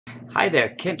Hi there,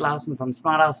 Kent Larsen from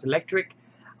Smart House Electric.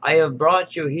 I have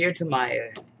brought you here to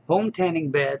my home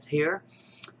tanning bed here.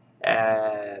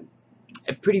 A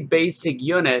pretty basic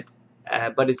unit,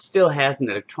 but it still has an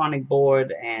electronic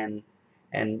board and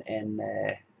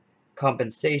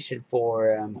compensation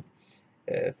for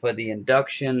the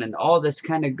induction and all this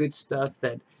kind of good stuff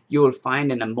that you will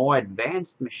find in a more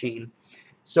advanced machine.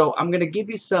 So I'm going to give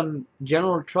you some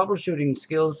general troubleshooting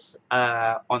skills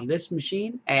on this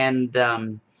machine, and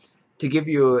to give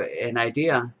you an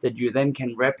idea that you then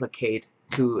can replicate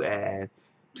to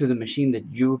the machine that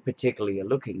you particularly are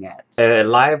looking at.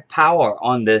 Live power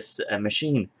on this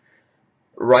machine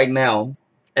right now,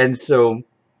 and so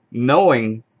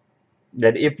knowing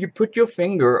that if you put your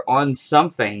finger on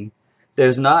something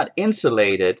that's not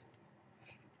insulated,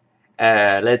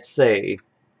 let's say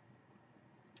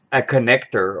a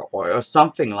connector or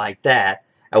something like that,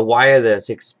 a wire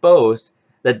that's exposed,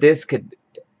 that this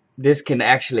can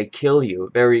actually kill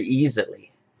you very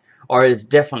easily, or it's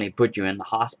definitely put you in the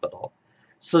hospital.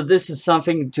 So this is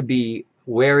something to be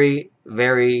very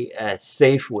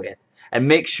safe with, and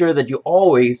make sure that you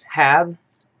always have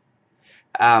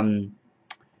that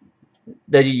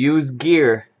you use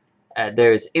gear that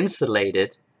is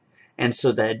insulated, and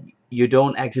so that you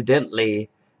don't accidentally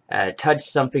touch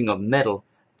something of metal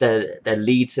that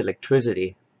leads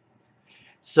electricity.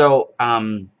 So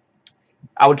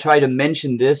I will try to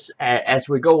mention this as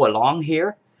we go along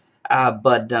here,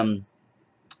 but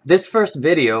this first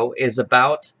video is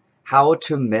about how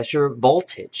to measure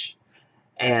voltage,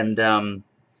 and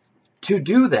to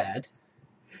do that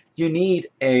you need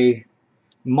a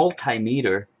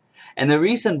multimeter. And the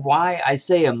reason why I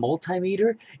say a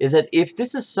multimeter is that if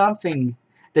this is something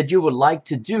that you would like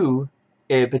to do,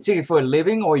 particularly for a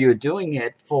living, or you're doing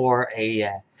it for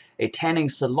a tanning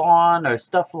salon or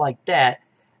stuff like that,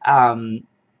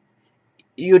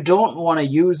 you don't want to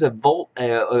use a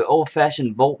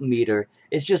old-fashioned voltmeter.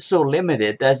 It's just so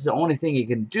limited. That's the only thing you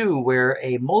can do, where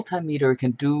a multimeter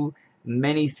can do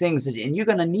many things, and you're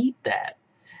gonna need that.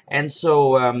 And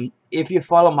so if you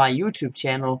follow my YouTube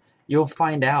channel, you'll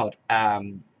find out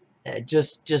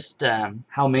just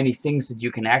how many things that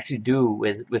you can actually do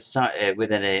with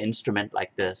an instrument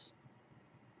like this.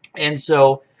 And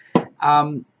so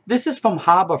this is from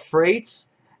Harbor Freights.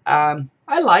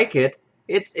 I like it.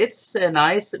 It's a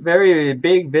nice, very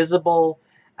big, visible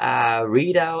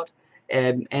readout,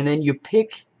 and then you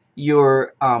pick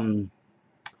your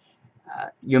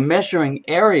measuring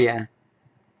area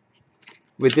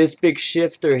with this big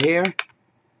shifter here.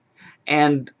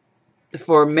 And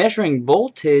for measuring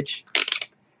voltage,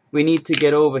 we need to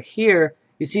get over here.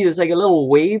 You see there's like a little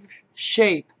wave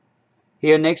shape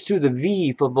here next to the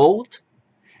V for volt.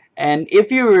 And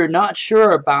if you're not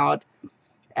sure about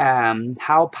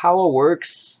how power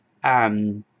works,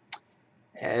 then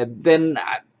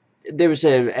there's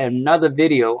another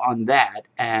video on that,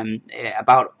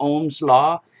 about Ohm's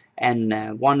law,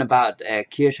 and one about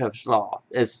Kirchhoff's law.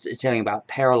 It's telling about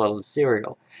parallel and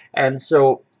serial. And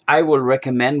so I will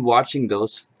recommend watching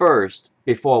those first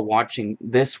before watching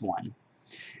this one.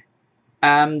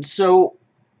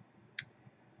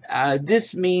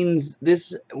 This means,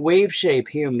 this wave shape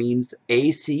here means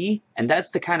AC, and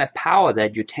that's the kind of power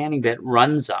that your tanning bed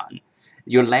runs on.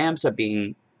 Your lamps are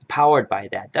being powered by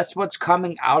that. That's what's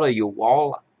coming out of your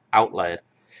wall outlet.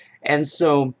 And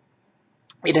so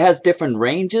it has different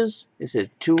ranges. This is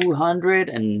 200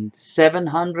 and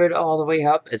 700 all the way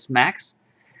up as max.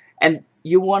 And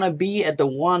you want to be at the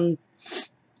one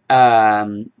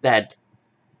that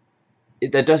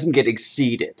doesn't get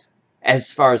exceeded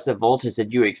as far as the voltage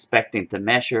that you're expecting to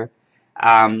measure.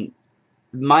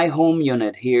 My home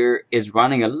unit here is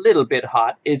running a little bit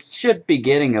hot. It should be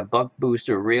getting a buck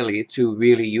booster really to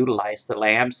really utilize the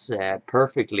lamps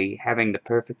perfectly, having the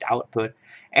perfect output,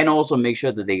 and also make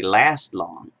sure that they last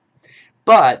long.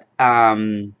 But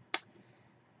I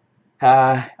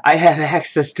have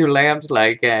access to lamps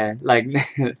like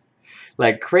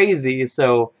like crazy,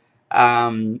 so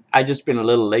I just been a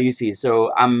little lazy,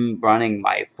 so I'm running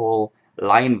my full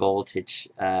line voltage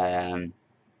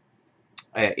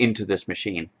into this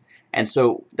machine. And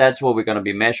so that's what we're going to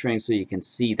be measuring, so you can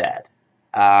see that.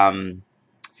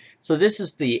 So this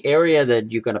is the area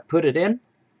that you're going to put it in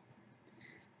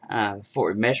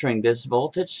for measuring this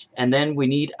voltage. And then we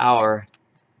need our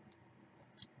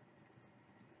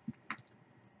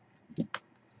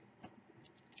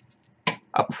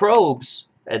probes,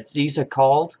 as these are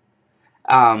called.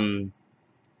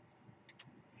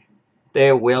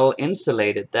 They're well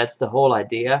insulated. That's the whole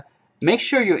idea. Make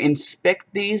sure you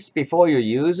inspect these before you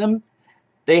use them.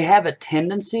 They have a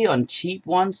tendency on cheap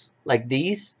ones like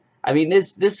these I mean,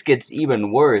 this gets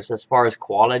even worse as far as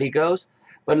quality goes.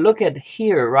 But look at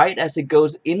here, right as it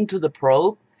goes into the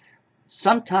probe,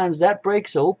 sometimes that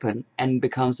breaks open and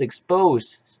becomes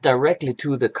exposed directly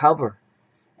to the cover,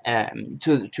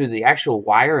 to the actual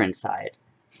wire inside.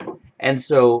 And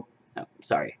so, oh,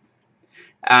 sorry.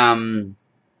 Um,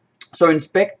 so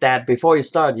inspect that before you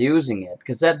start using it,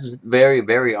 because that's very,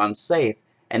 very unsafe.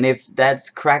 And if that's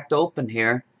cracked open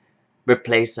here,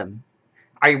 replace them.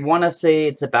 I want to say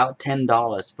it's about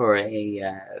 $10 for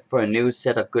a new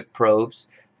set of good probes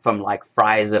from like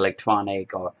Fry's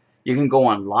Electronic, or you can go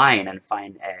online and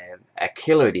find a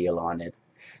killer deal on it.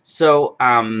 So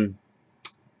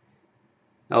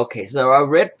okay, so a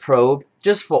red probe,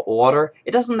 just for order,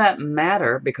 it doesn't that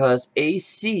matter because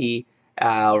AC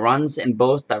runs in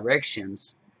both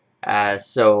directions. It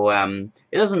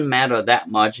doesn't matter that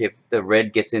much if the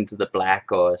red gets into the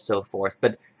black or so forth.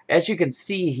 But as you can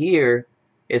see here,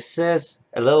 it says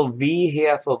a little V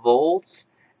here for volts.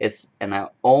 It's an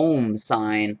ohm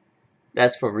sign.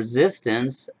 That's for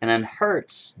resistance. And then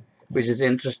hertz, which is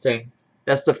interesting.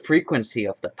 That's the frequency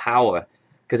of the power,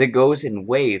 because it goes in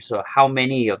waves. So how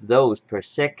many of those per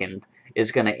second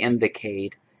is going to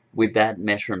indicate with that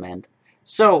measurement.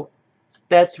 So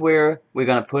that's where we're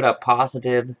going to put a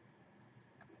positive.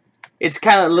 It's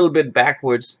kind of a little bit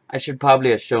backwards. I should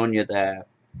probably have shown you the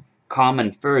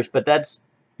common first, but that's,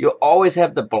 you always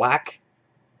have the black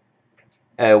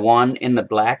one in the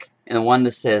black, and the one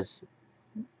that says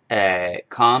that's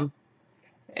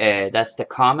the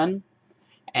common.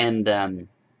 And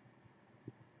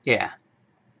yeah,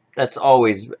 that's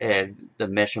always the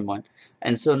measurement.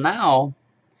 And so now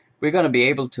we're going to be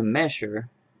able to measure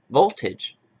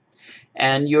voltage.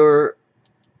 And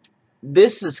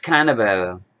this is kind of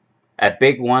a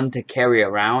big one to carry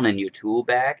around in your tool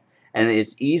bag, and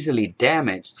it's easily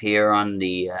damaged here on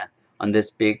the on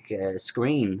this big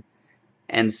screen.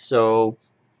 And so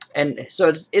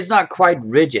it's not quite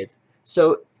rigid,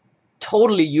 so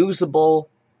totally usable,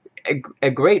 a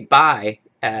great buy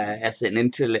as an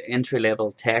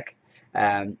entry-level tech.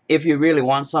 If you really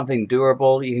want something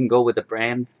durable, you can go with the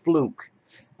brand Fluke.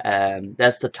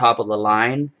 That's the top of the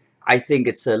line. I think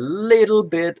it's a little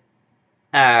bit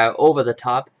over the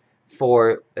top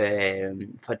for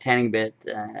tanning bed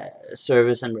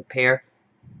service and repair,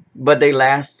 but they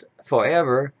last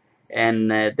forever,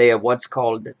 and they are what's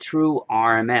called true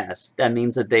RMS. That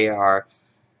means that they are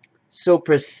so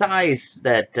precise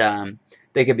that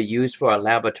they can be used for a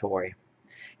laboratory.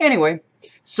 Anyway,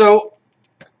 so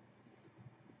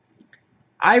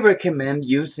I recommend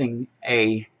using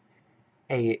a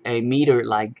meter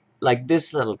like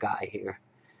this little guy here.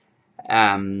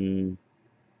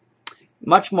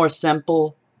 Much more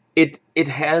simple. It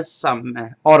has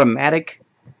some automatic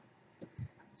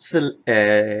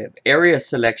area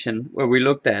selection where we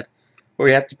looked at, where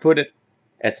we have to put it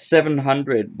at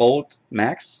 700 volt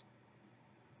max.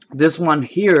 This one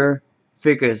here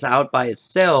figures out by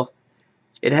itself.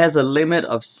 It has a limit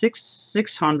of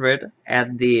 600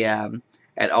 at the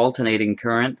at alternating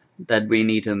current that we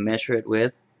need to measure it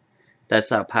with.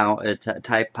 That's our power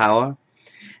type power.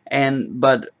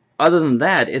 But other than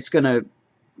that, it's gonna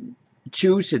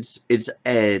choose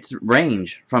its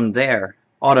range from there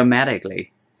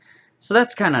automatically. So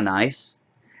that's kind of nice.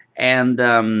 And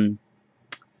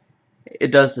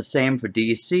it does the same for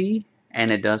DC,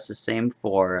 and it does the same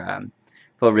for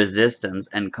resistance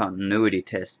and continuity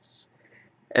tests.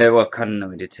 Well,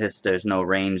 continuity tests, there's no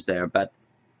range there, but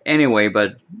anyway,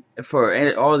 but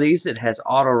for all these, it has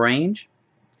auto range.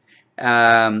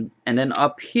 And then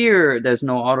up here, there's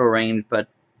no auto range, but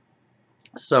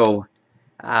so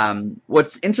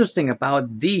what's interesting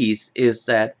about these is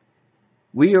that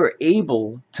we are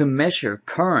able to measure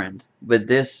current with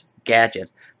this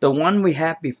gadget. The one we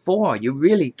had before, you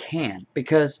really can't,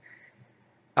 because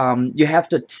you have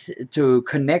to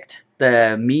connect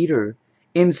the meter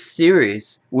in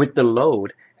series with the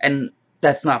load, and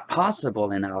that's not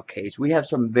possible in our case. We have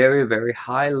some very, very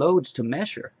high loads to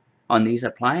measure on these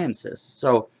appliances.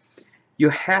 So you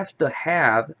have to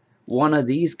have one of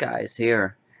these guys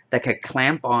here that can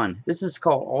clamp on. This is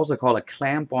also called a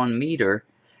clamp on meter.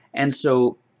 And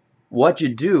so what you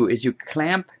do is you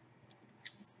clamp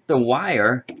the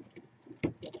wire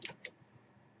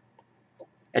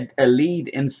at a lead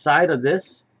inside of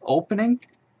this opening,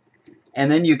 and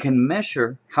then you can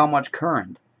measure how much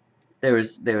current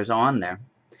there's on there.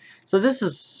 So this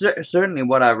is certainly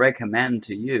what I recommend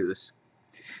to use.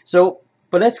 So,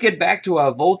 but let's get back to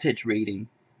our voltage reading,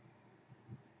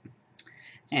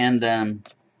 and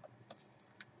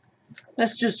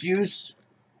let's just use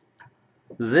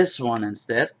this one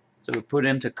instead. So we put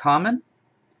into common,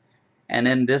 and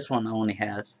then this one only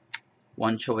has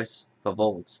one choice for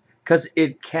volts, because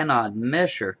it cannot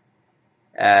measure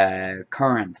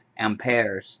current,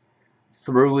 amperes,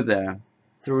 through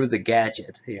the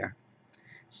gadget here.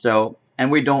 So,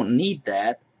 and we don't need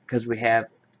that because we have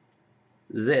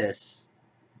this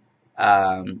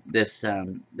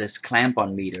this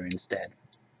clamp-on meter instead.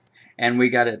 And we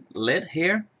got it lit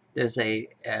here. There's a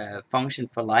function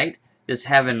for light. Just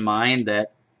have in mind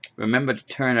that remember to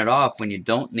turn it off when you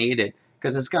don't need it,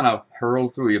 because it's gonna hurl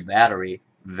through your battery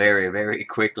very, very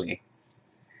quickly.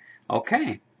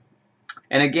 Okay,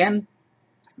 and again,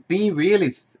 be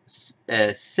really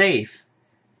safe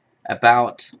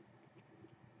about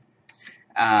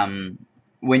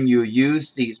when you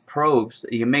use these probes.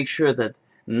 You make sure that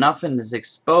nothing is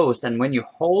exposed, and when you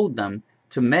hold them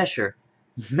to measure,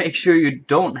 make sure you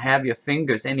don't have your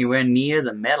fingers anywhere near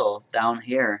the metal down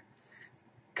here,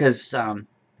 because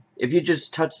if you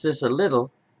just touch this a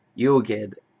little, you'll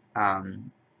get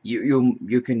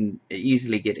you can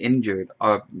easily get injured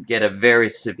or get a very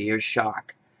severe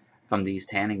shock from these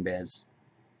tanning beds,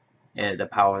 the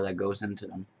power that goes into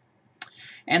them.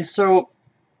 And so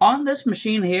on this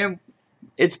machine here,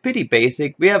 it's pretty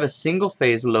basic. We have a single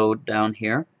phase load down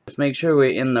here. Let's make sure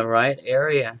we're in the right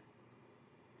area.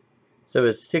 So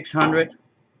it's 600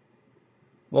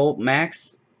 volt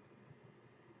max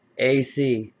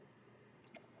AC.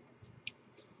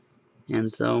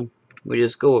 And so we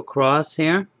just go across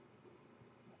here.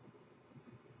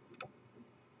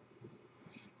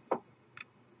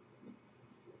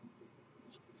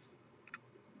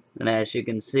 And as you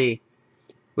can see,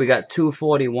 we got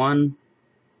 241,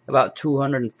 about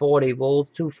 240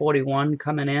 volts, 241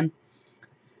 coming in.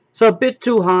 So a bit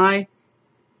too high.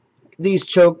 These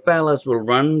choke ballasts will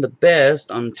run the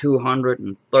best on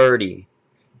 230.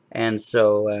 And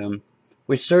so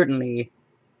we certainly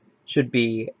should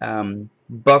be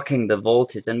bucking the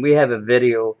voltage. And we have a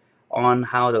video on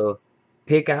how to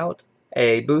pick out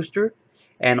a booster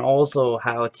and also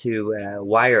how to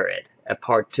wire it, a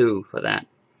part 2 for that.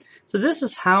 So this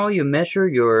is how you measure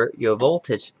your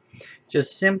voltage.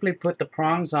 Just simply put the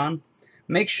prongs on.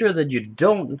 Make sure that you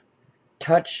don't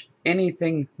touch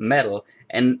anything metal,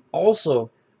 and also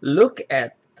look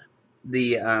at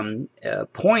the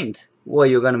point where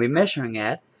you're going to be measuring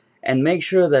at, and make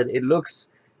sure that it looks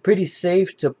pretty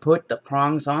safe to put the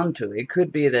prongs onto. It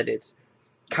could be that it's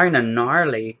kind of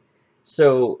gnarly,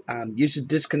 so you should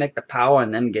disconnect the power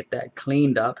and then get that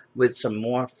cleaned up with some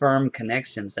more firm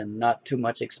connections and not too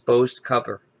much exposed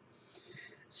cover.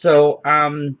 So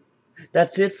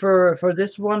that's it for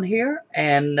this one here,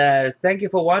 and thank you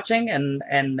for watching,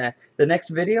 and the next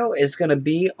video is going to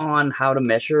be on how to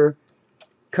measure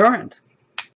current.